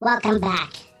Welcome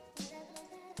back.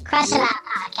 Crush It Yep.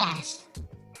 Out Podcast.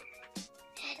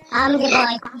 I'm your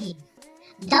boy Steve.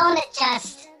 Don't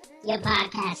adjust your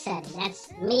podcast setting.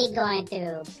 That's me going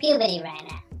through puberty right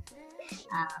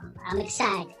now. I'm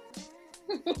excited.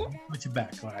 Put you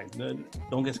back. All right.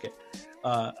 Don't get scared.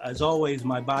 As always,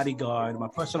 my bodyguard, my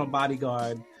personal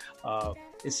bodyguard.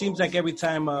 It seems like every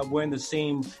time we're in the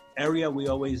same area, we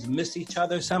always miss each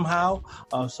other somehow.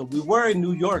 So we were in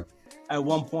New York at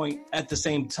one point at the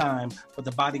same time, but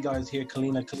the bodyguard is here.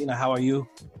 Kalina. Kalina, how are you?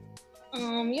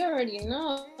 You already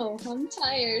know. I'm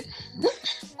tired.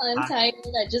 I'm tired.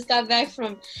 I just got back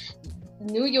from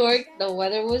New York. The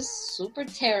weather was super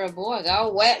terrible. I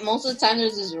got wet. Most of the time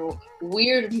there's this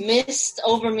weird mist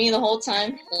over me the whole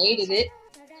time. Hated it.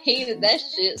 Hated that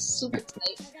shit. Super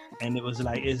tight. And it was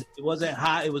like, it wasn't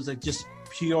hot. It was like just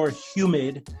pure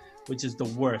humid, which is the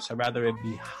worst. I'd rather it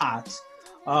be hot.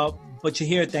 But you're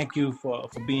here. Thank you for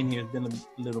being here. It's been a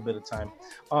little bit of time.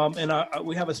 And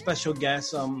we have a special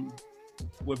guest.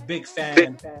 We're big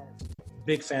fans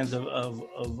of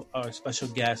our special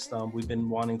guest. We've been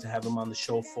wanting to have him on the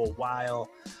show for a while.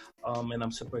 And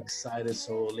I'm super excited.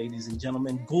 So, ladies and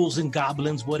gentlemen, ghouls and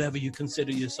goblins, whatever you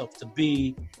consider yourself to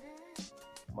be,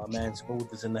 my man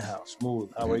Smooth is in the house. Smooth,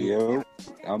 how are you? Yo,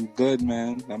 I'm good,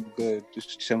 man. I'm good.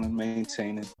 Just chilling,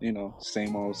 maintaining.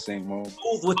 Same old.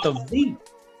 Smooth with the V.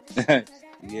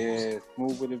 Yeah,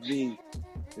 smooth with a V.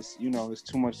 It's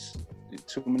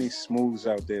it's too many smooths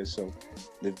out there. So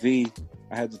the V,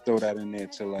 I had to throw that in there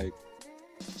to like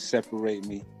separate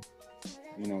me.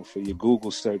 For your Google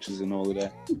searches and all of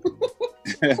that.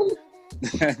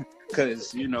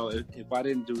 Because if I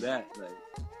didn't do that, like.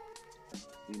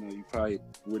 You probably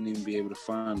wouldn't even be able to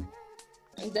find me.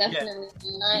 Definitely.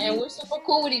 Yeah. And we're super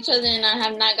cool with each other, and I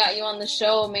have not got you on the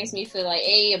show. It makes me feel like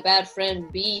A, a bad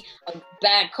friend, B, a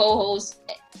bad co-host,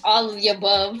 all of the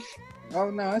above. Oh,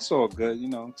 no, it's all good.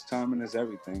 Timing is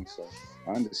everything. So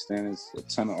I understand there's a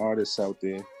ton of artists out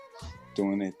there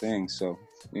doing their thing. So,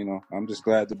 I'm just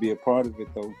glad to be a part of it,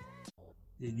 though.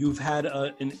 You've had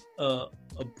a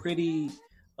pretty...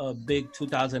 a big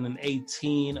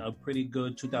 2018, a pretty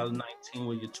good 2019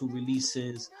 with your two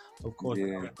releases, of course,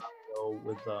 yeah.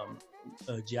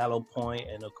 With Giallo Point,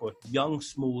 and of course Young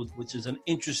Smooth, which is an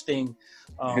interesting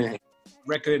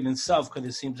record in itself, because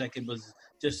it seems like it was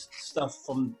just stuff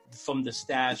from the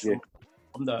stash,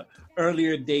 from the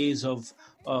earlier days of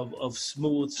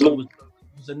Smooth. So it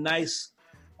was a nice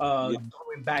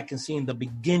going back and seeing the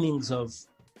beginnings of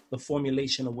the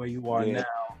formulation of where you are now.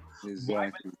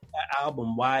 Exactly. That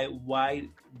album, why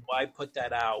put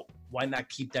that out? Why not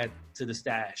keep that to the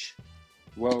stash?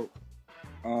 Well,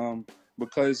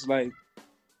 because like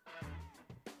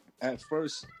at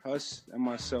first Huss and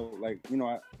myself, like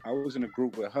I was in a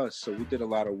group with Huss, so we did a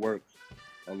lot of work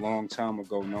a long time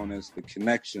ago known as The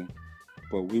Connection,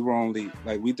 but we were only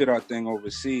like, we did our thing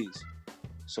overseas,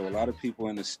 so a lot of people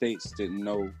in the States didn't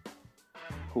know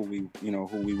who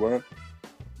we were.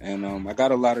 And I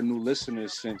got a lot of new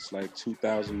listeners since like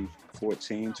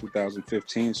 2014,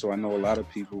 2015. So I know a lot of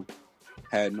people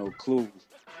had no clue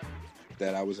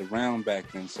that I was around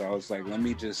back then. So I was like, let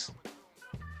me just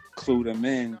clue them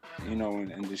in,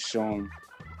 and just show them,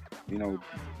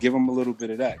 give them a little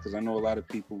bit of that. Because I know a lot of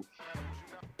people,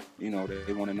 they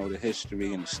want to know the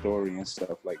history and the story and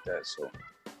stuff like that. So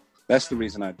that's the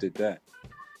reason I did that.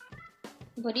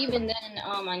 But even then,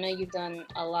 I know you've done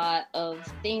a lot of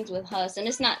things with Huss, and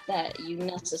it's not that you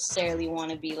necessarily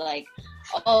want to be like,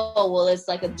 oh, well, it's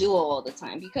like a duo all the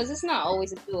time, because it's not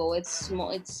always a duo. It's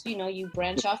small. It's, you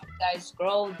branch off, you guys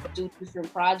grow, do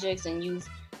different projects, and you've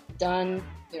done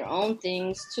your own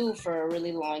things too for a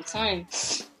really long time.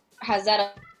 Has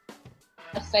that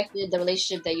affected the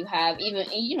relationship that you have, even,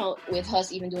 with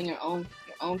Huss, even doing your own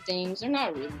things, or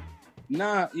not really?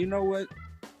 Nah, you know what?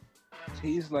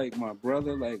 He's like my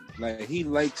brother. Like he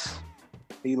likes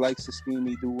to see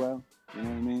me do well. You know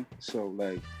what I mean? So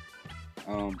like,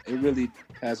 it really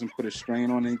hasn't put a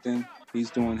strain on anything. He's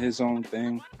doing his own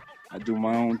thing. I do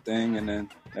my own thing, and then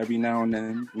every now and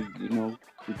then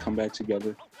we come back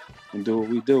together and do what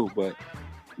we do. But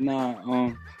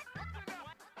nah,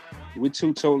 we're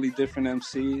two totally different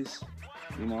MCs.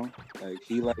 Like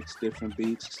he likes different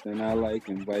beats than I like,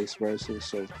 and vice versa.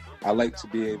 So I like to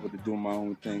be able to do my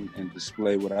own thing and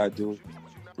display what I do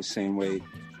the same way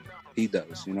he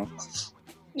does,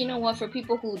 You know what, for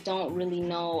people who don't really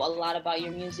know a lot about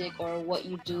your music or what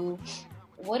you do,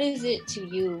 what is it to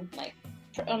you, like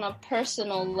on a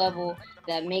personal level,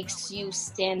 that makes you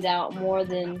stand out more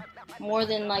than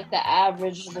like the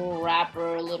average little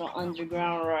rapper, little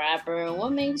underground rapper?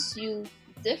 What makes you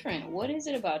different? What is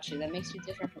it about you that makes you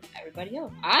different from everybody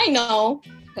else? I know,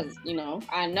 because, you know,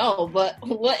 I know, but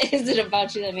what is it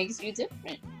about you that makes you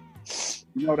different?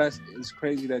 You know, it's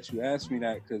crazy that you asked me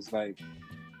that, because, like,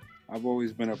 I've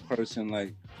always been a person,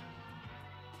 like,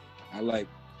 I like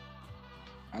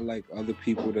other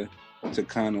people to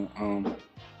kind of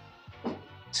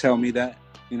tell me that,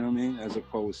 you know what I mean, as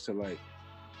opposed to, like,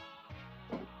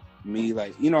 me,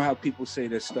 like, you know how people say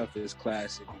their stuff is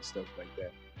classic and stuff like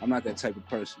that. I'm not that type of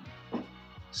person.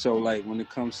 So, like, when it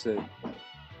comes to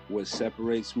what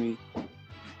separates me,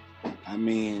 I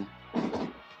mean,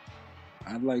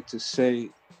 I'd like to say,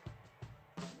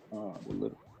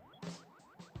 you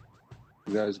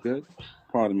guys good?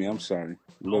 Pardon me, I'm sorry.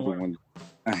 A little one.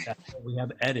 We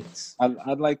have edits.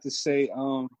 I'd like to say,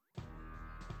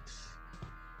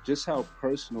 just how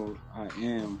personal I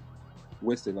am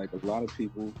with it. Like, a lot of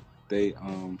people, they,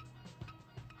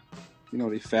 you know,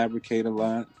 they fabricate a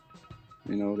lot.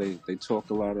 You know, they talk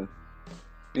a lot of,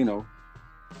 you know,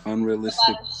 unrealistic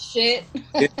a lot of shit.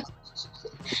 Yeah.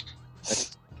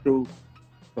 That's true.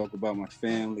 Talk about my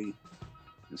family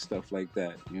and stuff like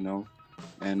that, you know.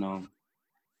 And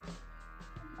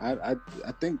I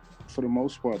think for the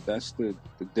most part that's the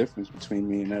difference between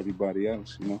me and everybody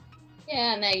else, you know.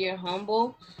 Yeah, and that you're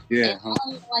humble. Yeah. I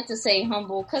don't like to say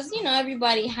humble because, you know,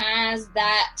 everybody has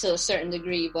that to a certain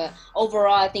degree, but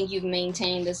overall I think you've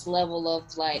maintained this level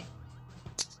of like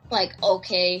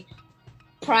okay,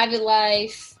 private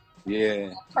life,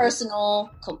 yeah, personal,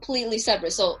 completely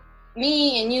separate. So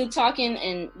me and you talking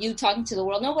to the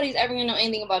world, nobody's ever gonna know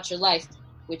anything about your life,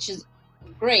 which is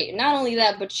great. Not only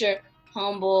that, but you're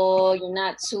humble, you're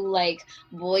not too like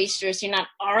boisterous, you're not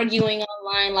arguing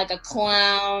online like a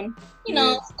clown, you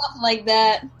know, stuff like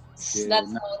that. Yeah,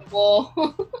 that's notable.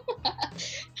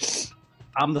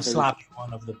 I'm the sloppy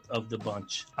one of the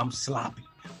bunch. I'm sloppy.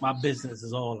 My business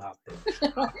is all out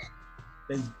there.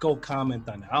 Go comment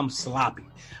on it. I'm sloppy.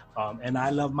 And I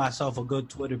love myself a good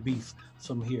Twitter beef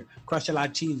from here. Crush a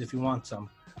lot cheese if you want some.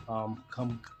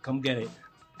 Come get it.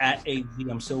 At AZ,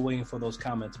 I'm still waiting for those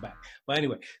comments back. But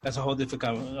anyway, that's a whole different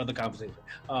other conversation.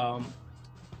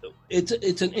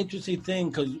 It's an interesting thing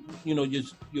because, you know,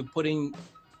 you're putting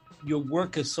your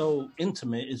work is so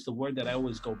intimate is the word that I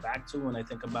always go back to when I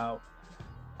think about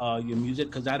your music,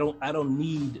 because I don't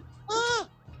need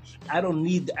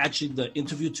actually the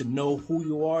interview to know who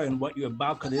you are and what you're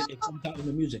about, because it comes out in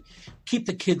the music. Keep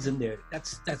the kids in there.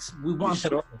 That's we want sure?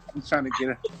 them. I'm trying to get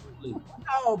it.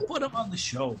 No, put them on the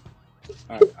show.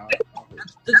 All right.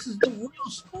 This is the real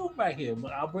school right here.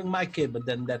 But I'll bring my kid, but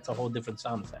then that's a whole different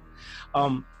sound effect.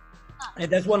 And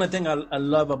that's one of the things I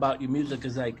love about your music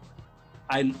is like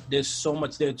there's so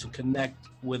much there to connect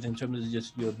with in terms of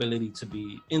just your ability to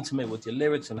be intimate with your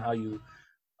lyrics and how you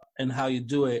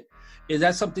do it. Is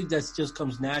that something that just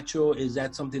comes natural? Is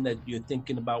that something that you're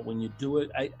thinking about when you do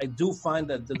it? I do find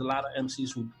that there's a lot of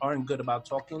MCs who aren't good about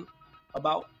talking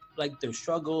about like their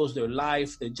struggles, their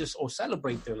life, or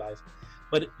celebrate their life.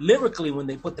 But lyrically, when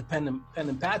they put the pen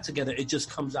and pad together, it just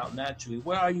comes out naturally.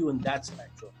 Where are you in that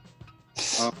spectrum?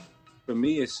 For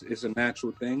me, it's a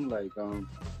natural thing. Like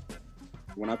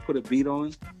when I put a beat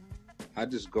on, I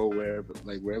just go wherever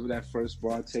that first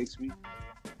bar takes me,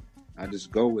 I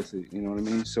just go with it. You know what I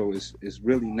mean? So it's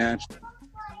really natural.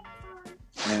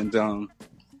 And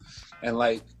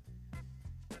like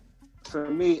for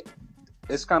me,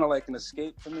 it's kind of like an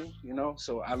escape for me, you know?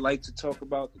 So I like to talk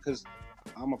about, because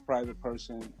I'm a private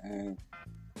person and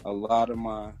I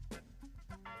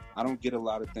don't get a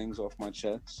lot of things off my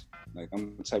chest. Like,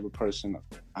 I'm the type of person,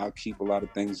 I'll keep a lot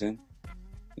of things in,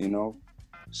 you know?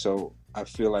 So I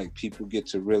feel like people get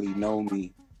to really know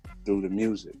me through the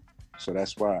music. So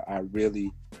that's why I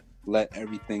really let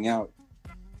everything out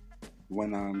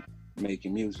when I'm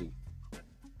making music,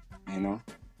 you know?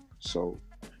 So,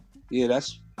 yeah,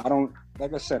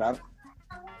 like I said,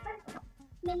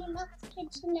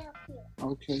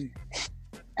 okay.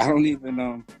 I don't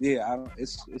even,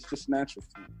 it's just natural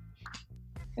for me.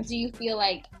 Do you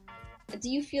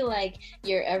feel like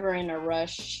you're ever in a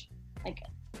rush? Like,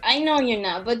 I know you're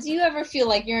not, but do you ever feel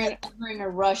like you're ever in a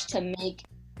rush to make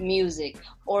music,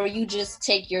 or you just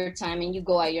take your time and you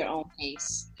go at your own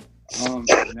pace?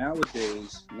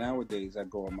 Nowadays I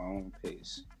go at my own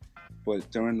pace, but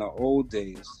during the old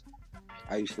days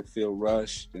I used to feel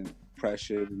rushed and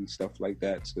pressured and stuff like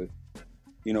that. To,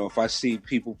 you know, if I see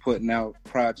people putting out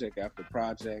project after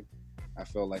project, I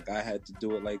felt like I had to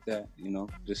do it like that, you know,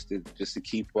 just to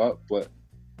keep up. But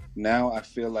now I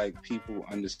feel like people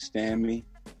understand me,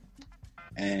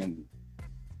 and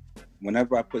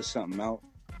whenever I put something out,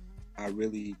 I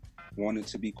really want it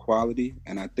to be quality.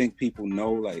 And I think people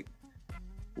know, like,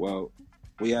 well,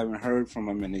 we haven't heard from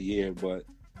him in a year, but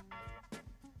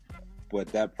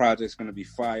that project's gonna be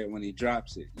fire when he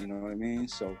drops it. You know what I mean?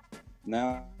 So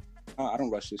now I don't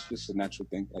rush. It's just a natural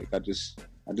thing. Like I just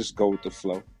go with the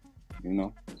flow. You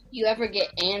know. You ever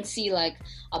get antsy like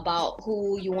about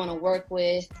who you want to work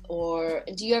with, or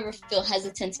do you ever feel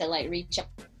hesitant to like reach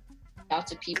out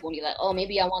to people and be like, oh,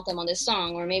 maybe I want them on this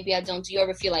song, or maybe I don't? Do you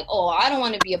ever feel like, oh, I don't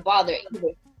want to be a bother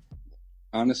either?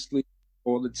 Honestly,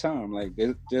 all the time. Like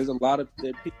there's a lot of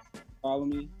people who follow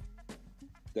me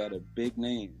that are big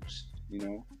names, you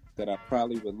know, that I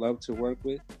probably would love to work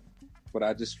with, but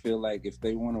I just feel like if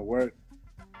they want to work,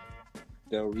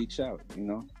 they'll reach out, you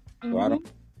know. So I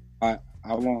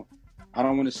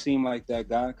don't want to seem like that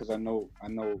guy, because I know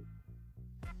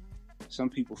some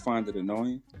people find it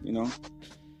annoying, you know.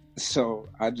 So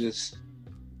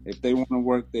if they want to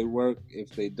work, they work.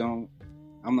 If they don't,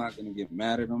 I'm not gonna get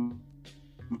mad at them.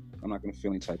 I'm not gonna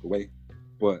feel any type of way.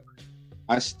 But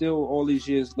I still, all these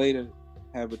years later,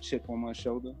 have a chip on my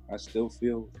shoulder. I still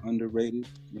feel underrated,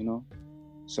 you know.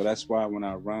 So that's why when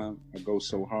I rhyme, I go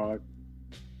so hard,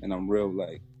 and I'm real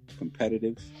like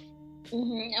competitive.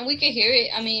 Mm-hmm. And we could hear it.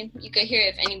 I mean, you could hear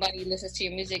it if anybody listens to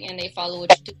your music and they follow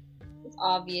what you do. It's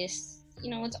obvious, you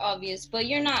know, it's obvious. But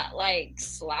you're not like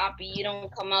sloppy. You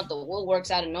don't come out the woodworks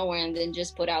out of nowhere and then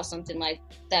just put out something like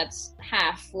that's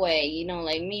halfway, you know,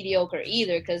 like mediocre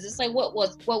either. Because it's like, what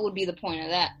would be the point of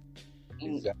that?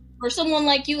 Exactly. For someone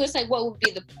like you, it's like, what would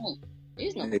be the point?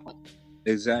 There's no point.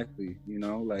 Exactly. You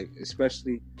know, like,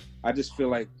 especially, I just feel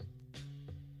like,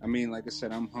 I mean, like I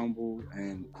said, I'm humble,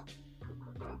 and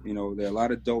you know, there are a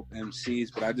lot of dope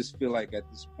MCs, but I just feel like at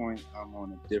this point I'm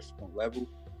on a different level.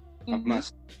 Mm-hmm.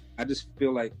 I just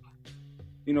feel like,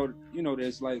 you know,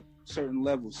 there's like certain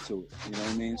levels to it. You know what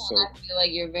I mean? So I feel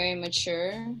like you're very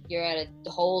mature. You're at a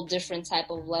whole different type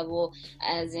of level,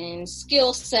 as in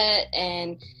skill set,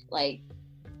 and like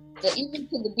even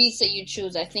to the beats that you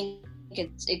choose. I think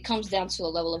it comes down to a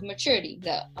level of maturity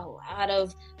that a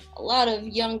lot of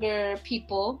younger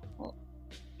people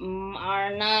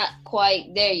are not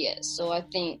quite there yet. So I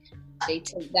think they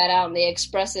take that out and they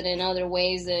express it in other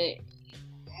ways that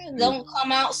don't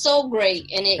come out so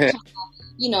great, and it kind of,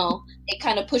 you know, it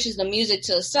kind of pushes the music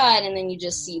to the side, and then you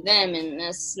just see them, and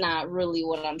that's not really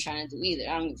what I'm trying to do either.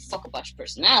 I don't give a fuck about your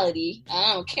personality.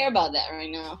 I don't care about that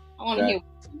right now. I want to hear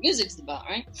what the music's about,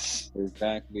 right?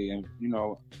 Exactly. And you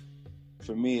know,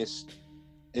 for me, it's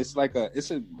like a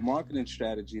marketing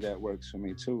strategy that works for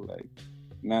me too. Like,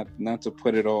 not to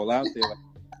put it all out there,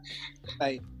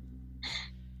 like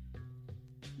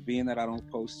being that I don't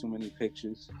post too many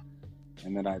pictures,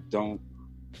 and that I don't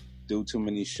do too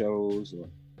many shows or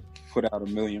put out a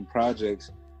million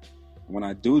projects. When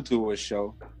I do a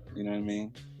show, you know what I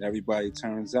mean, everybody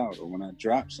turns out. Or when I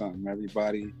drop something,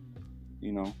 everybody,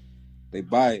 you know, they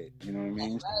buy it. You know what I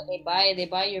mean? Right. They buy it. They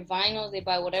buy your vinyls. They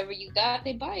buy whatever you got.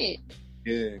 They buy it.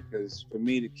 Yeah, because for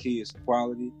me, the key is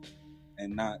quality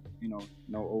and not, you know,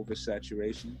 no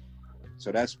oversaturation.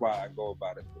 So that's why I go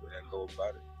about it the way I go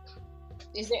about it.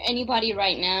 Is there anybody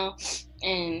right now,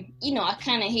 and, you know, I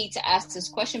kind of hate to ask this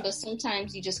question, but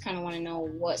sometimes you just kind of want to know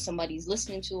what somebody's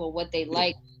listening to or what they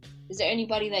like. Is there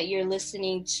anybody that you're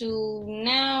listening to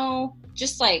now,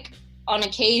 just like on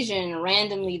occasion,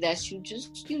 randomly, that you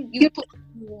just,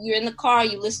 you're in the car,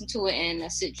 you listen to it, and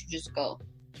that's it, you just go?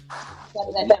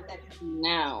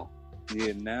 Now.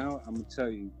 Yeah, now, I'm going to tell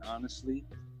you, honestly,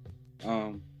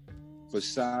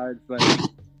 besides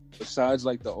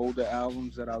like the older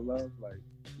albums that I love, like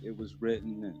It Was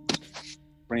Written and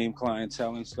Cream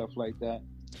Clientele and stuff like that,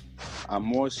 I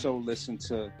more so listen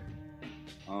to,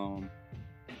 I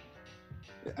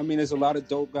mean, there's a lot of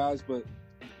dope guys, but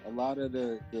a lot of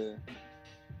the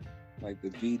like the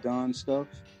V-Don stuff,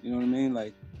 you know what I mean?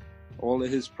 Like all of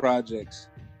his projects.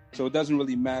 So it doesn't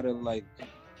really matter like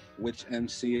which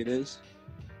MC it is,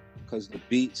 because the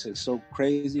beats are so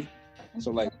crazy.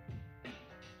 So like,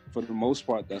 for the most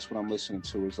part, that's what I'm listening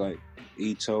to, is like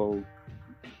Ito,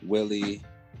 Willie,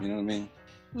 you know what I mean?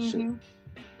 Mm-hmm.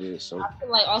 Yeah, so I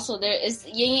feel like also there is,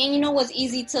 you know what's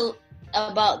easy to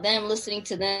about them, listening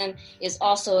to them, is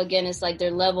also, again, it's like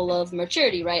their level of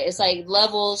maturity, right? It's like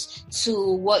levels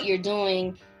to what you're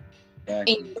doing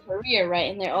in your career,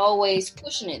 right? And they're always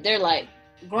pushing it. They're like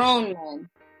grown men.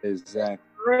 Exactly.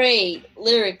 Great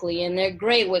lyrically, and they're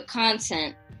great with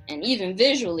content, and even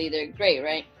visually they're great,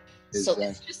 right? Exactly. So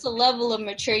it's just a level of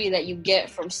maturity that you get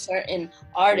from certain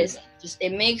artists. Just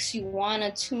it makes you want to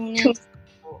tune in.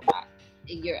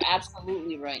 You're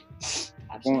absolutely right.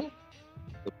 Absolutely.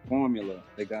 The formula,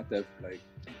 they got that, like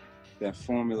that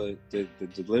formula. The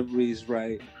delivery is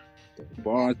right, the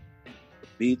bars, the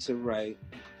beats are right,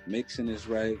 mixing is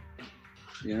right.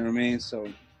 You know what I mean? So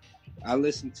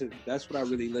that's what I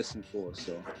really listen for.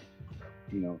 So,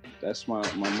 that's my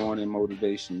morning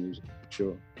motivation music for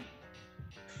sure.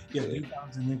 Yeah,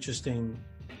 V-Dog's an interesting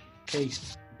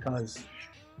case because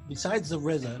besides the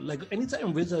RZA, like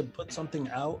anytime RZA put something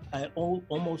out, I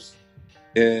almost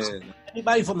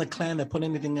anybody from the clan that put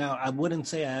anything out, I wouldn't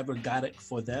say I ever got it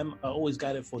for them. I always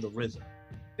got it for the RZA.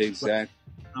 Exactly.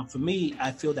 For me,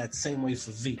 I feel that same way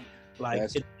for V. Like it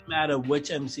doesn't matter which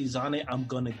MC's on it, I'm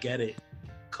gonna get it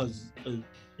because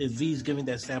if V's giving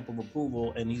that stamp of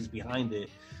approval and he's behind it,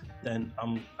 then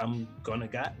I'm gonna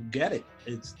get it.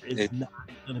 It's not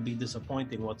gonna be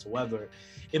disappointing whatsoever.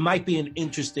 It might be an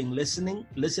interesting listening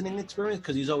experience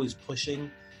because he's always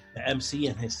pushing the MC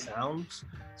and his sounds,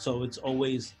 so it's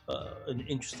always an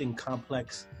interesting,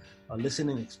 complex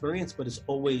listening experience. But it's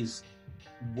always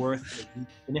worth it,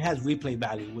 and it has replay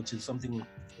value, which is something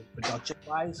production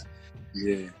wise.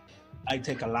 Yeah, I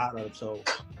take a lot of. So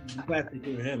I'm glad to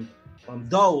hear him.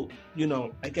 Though,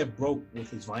 I get broke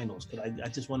with his vinyls because I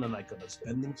just went on like a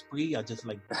spending spree. I just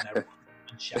like never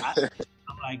shot.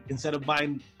 I'm like, instead of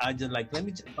buying, I just like, let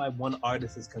me just buy one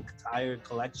artist's entire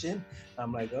collection.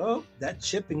 I'm like, oh, that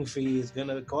shipping fee is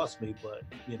gonna cost me, but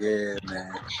yeah,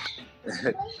 man.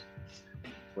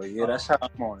 But yeah, that's how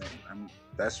I'm on it.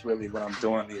 That's really what I'm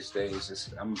doing these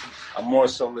days. I'm more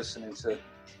so listening to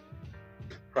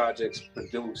projects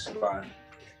produced by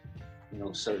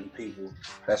certain people.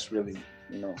 That's really,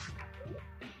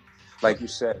 like you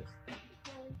said.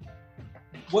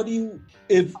 What do you,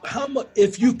 if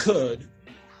you could,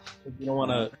 if you don't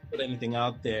want to put anything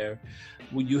out there,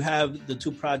 would you have the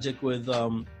two project with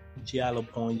Giallo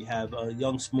Point? You have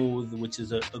Young Smooth, which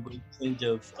is a great change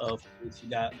of you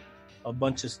got a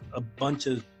bunch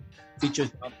of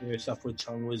features out there, stuff with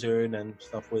Chung Wizard and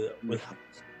stuff with what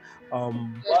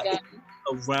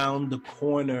around the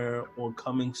corner or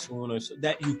coming soon, or so,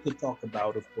 that you could talk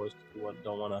about, of course. You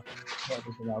don't want to talk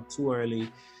everything out too early.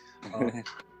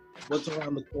 What's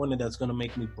around the corner that's gonna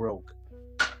make me broke?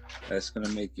 That's gonna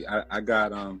make you. I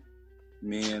got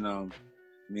me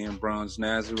and Bronze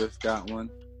Nazareth got one.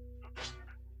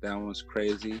 That one's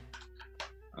crazy.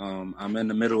 I'm in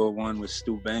the middle of one with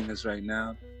Stu Bangers right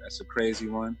now. That's a crazy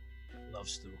one. Love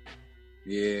Stu.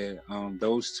 Yeah,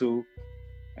 those two,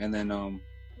 and then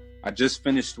I just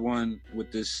finished one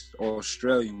with this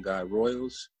Australian guy,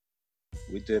 Royals.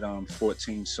 We did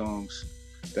 14 songs.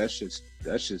 That's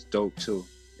just dope too.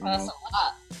 That's a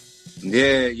lot.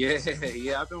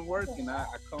 Yeah. I've been working. I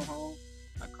come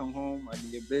home, I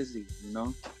get busy,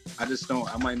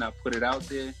 I might not put it out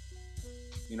there.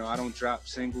 I don't drop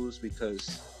singles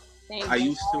because I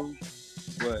used to,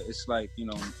 but it's like,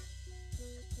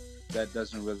 that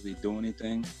doesn't really do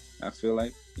anything, I feel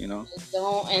like,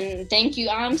 Don't, and thank you.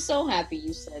 I'm so happy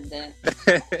you said that.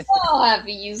 So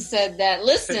happy you said that.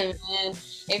 Listen, man,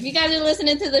 if you guys are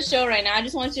listening to the show right now, I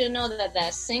just want you to know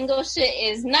that single shit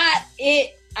is not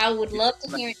it. I would love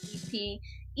to hear an EP,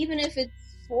 even if it's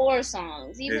 4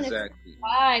 songs, even if it's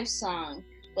 5 songs.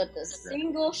 But the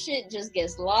single shit just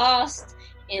gets lost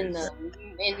in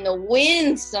the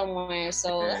wind somewhere.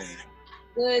 So that's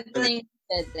a good thing you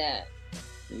said that.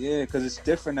 Yeah, because it's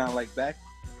different now. Like back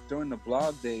during the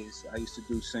blog days, I used to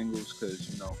do singles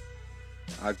because,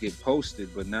 I get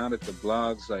posted. But now that the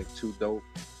blog's like too dope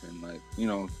and like,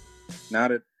 now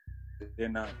that they're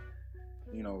not,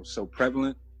 so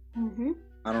prevalent,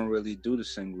 I don't really do the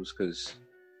singles because,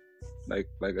 like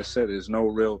I said, there's no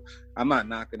real. I'm not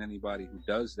knocking anybody who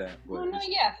does that. But no,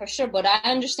 yeah, for sure. But I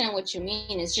understand what you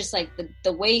mean. It's just like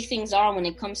the way things are when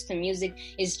it comes to music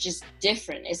is just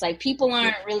different. It's like people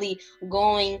aren't really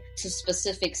going to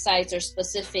specific sites or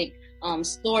specific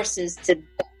sources to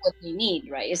get what they need,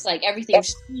 right? It's like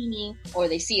everything's streaming or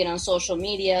they see it on social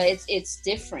media. It's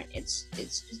different. It's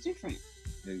just different.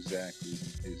 Exactly.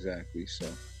 So,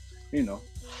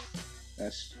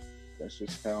 that's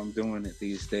just how I'm doing it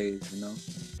these days,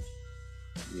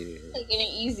 Yeah. Taking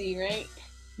it easy, right?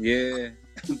 Yeah.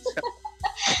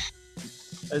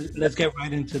 Let's get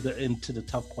right into the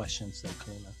tough questions, though,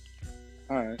 Kalina.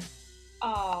 All right.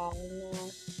 Oh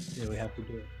no. Yeah, we have to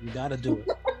do it. We gotta do it.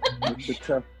 The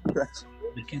tough questions.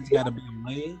 The kids gotta be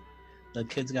away. The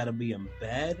kids gotta be in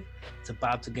bed. It's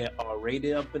about to get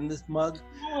R-rated up in this mug.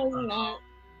 No, it's not.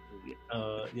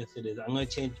 Yes, it is. I might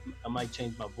change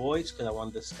my voice because I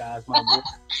want to disguise my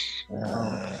voice.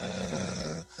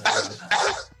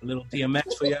 A little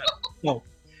DMX for you. No,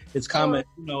 it's common.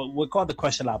 We're called the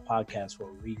Question Loud Podcast for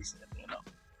a reason.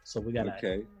 So we gotta.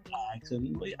 Okay.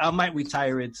 I might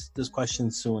retire this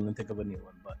question soon and think of a new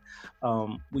one,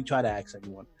 but we try to ask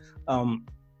everyone.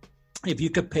 If you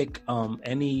could pick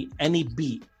any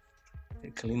beat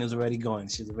Kalina's already going.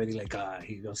 She's already like,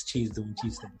 he goes cheese doing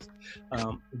cheese things.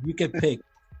 If you could pick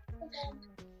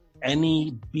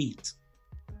any beat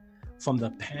from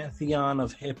the pantheon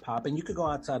of hip hop, and you could go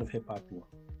outside of hip hop too.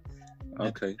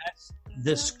 Okay.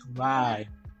 Describe,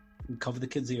 cover the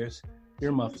kids'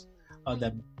 earmuffs.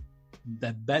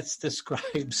 That best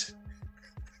describes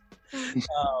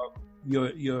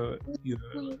your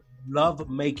love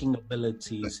making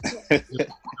abilities,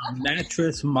 your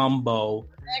mattress mambo.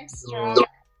 Extra.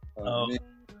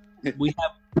 We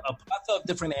have a plethora of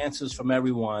different answers from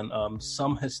everyone.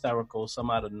 Some hysterical, some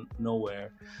out of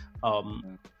nowhere.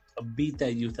 A beat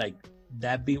that you like,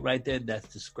 that beat right there, that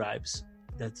describes.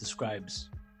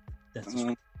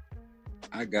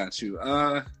 I got you.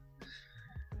 I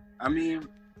mean,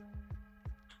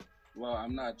 well,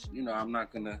 I'm not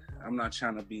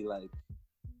trying to be like,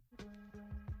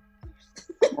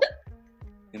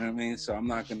 you know what I mean? So I'm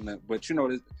not gonna, but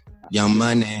Young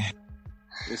Money.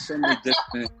 There's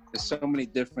so many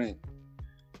different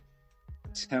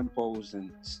tempos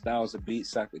and styles of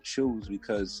beats I could choose,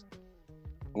 because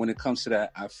when it comes to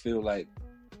that, I feel like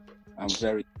I'm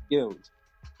very skilled.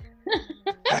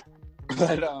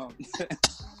 But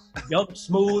Yup,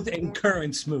 smooth and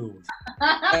current smooth.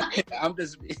 I'm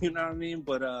just, you know what I mean?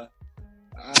 But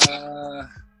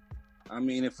I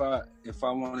mean, if I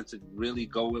wanted to really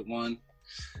go with one,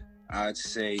 I'd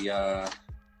say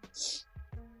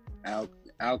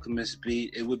Alchemist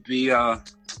beat. It would be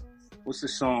what's the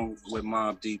song with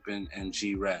Mobb Deep and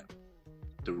G-Rap?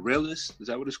 The Realest? Is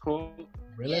that what it's called?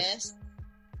 Yes.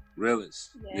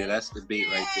 Realest. Yes. Yeah, that's the beat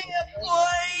right there.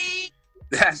 Boy.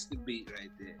 That's the beat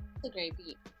right there. It's a great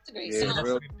beat. It's a great Yeah, song.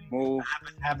 real smooth.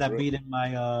 I have that beat in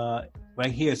my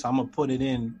right here, so I'm gonna put it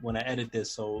in when I edit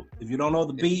this. So if you don't know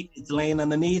the beat, it's laying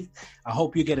underneath. I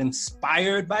hope you get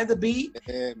inspired by the beat.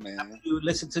 Yeah, man. After you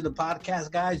listen to the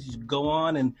podcast, guys, you go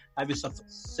on and have yourself a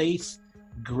safe,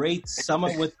 great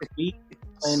summer with the beat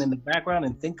playing in the background,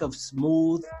 and think of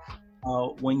Smooth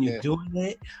when you're doing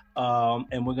it. And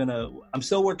I'm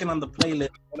still working on the playlist.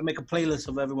 I'm gonna make a playlist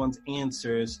of everyone's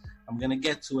answers. I'm gonna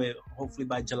get to it hopefully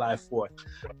by July 4th.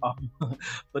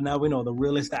 But now we know the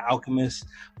Realist, the Alchemist.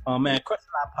 Man, Crush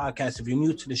a Lot podcast. If you're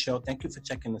new to the show, thank you for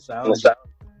checking this out. Give us a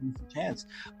chance.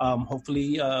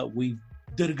 Hopefully, we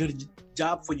did a good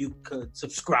job for you. Could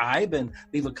subscribe and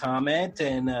leave a comment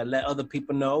and let other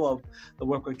people know of the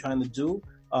work we're trying to do.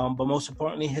 But most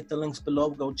importantly, hit the links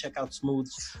below. Go check out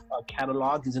Smooth's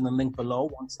catalog. It's in the link below.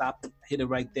 One stop, hit it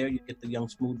right there. You get the Young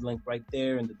Smooth link right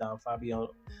there, and the Don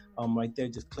Fabio right there.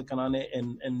 Just clicking on it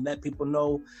and let people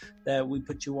know that we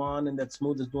put you on and that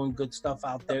Smooth is doing good stuff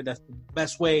out there. That's the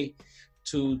best way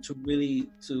to really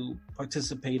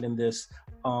participate in this.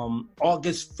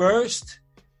 August 1st,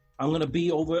 I'm going to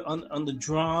be over on the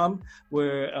Drum,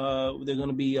 where they're going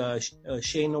to be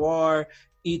Shay Noir,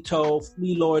 Ito,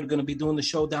 Flea Lord going to be doing the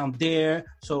show down there.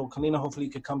 So Kalina, hopefully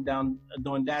you could come down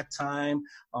during that time.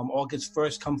 August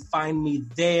 1st, come find me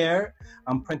there.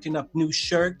 I'm printing up new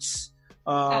shirts.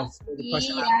 Yeah,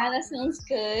 that sounds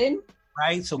good.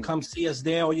 Right, so come see us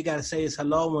there. All you gotta say is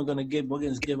hello. We're gonna give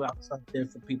out stuff there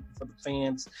for people, for the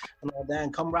fans, and all that.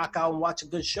 And come rock out and watch a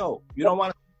good show. You don't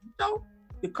want to? No,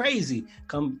 you're crazy.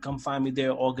 Come find me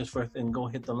there August 1st, and go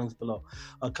hit the links below.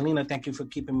 Kalina, thank you for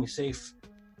keeping me safe.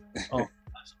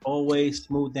 As always,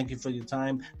 Smooth, thank you for your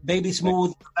time. Baby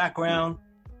Smooth, background.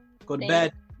 Go to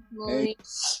bed.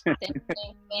 Thanks.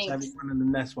 Everyone in the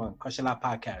next one. Crush a Lot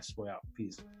podcast. We're out.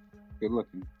 Peace. Good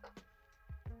looking.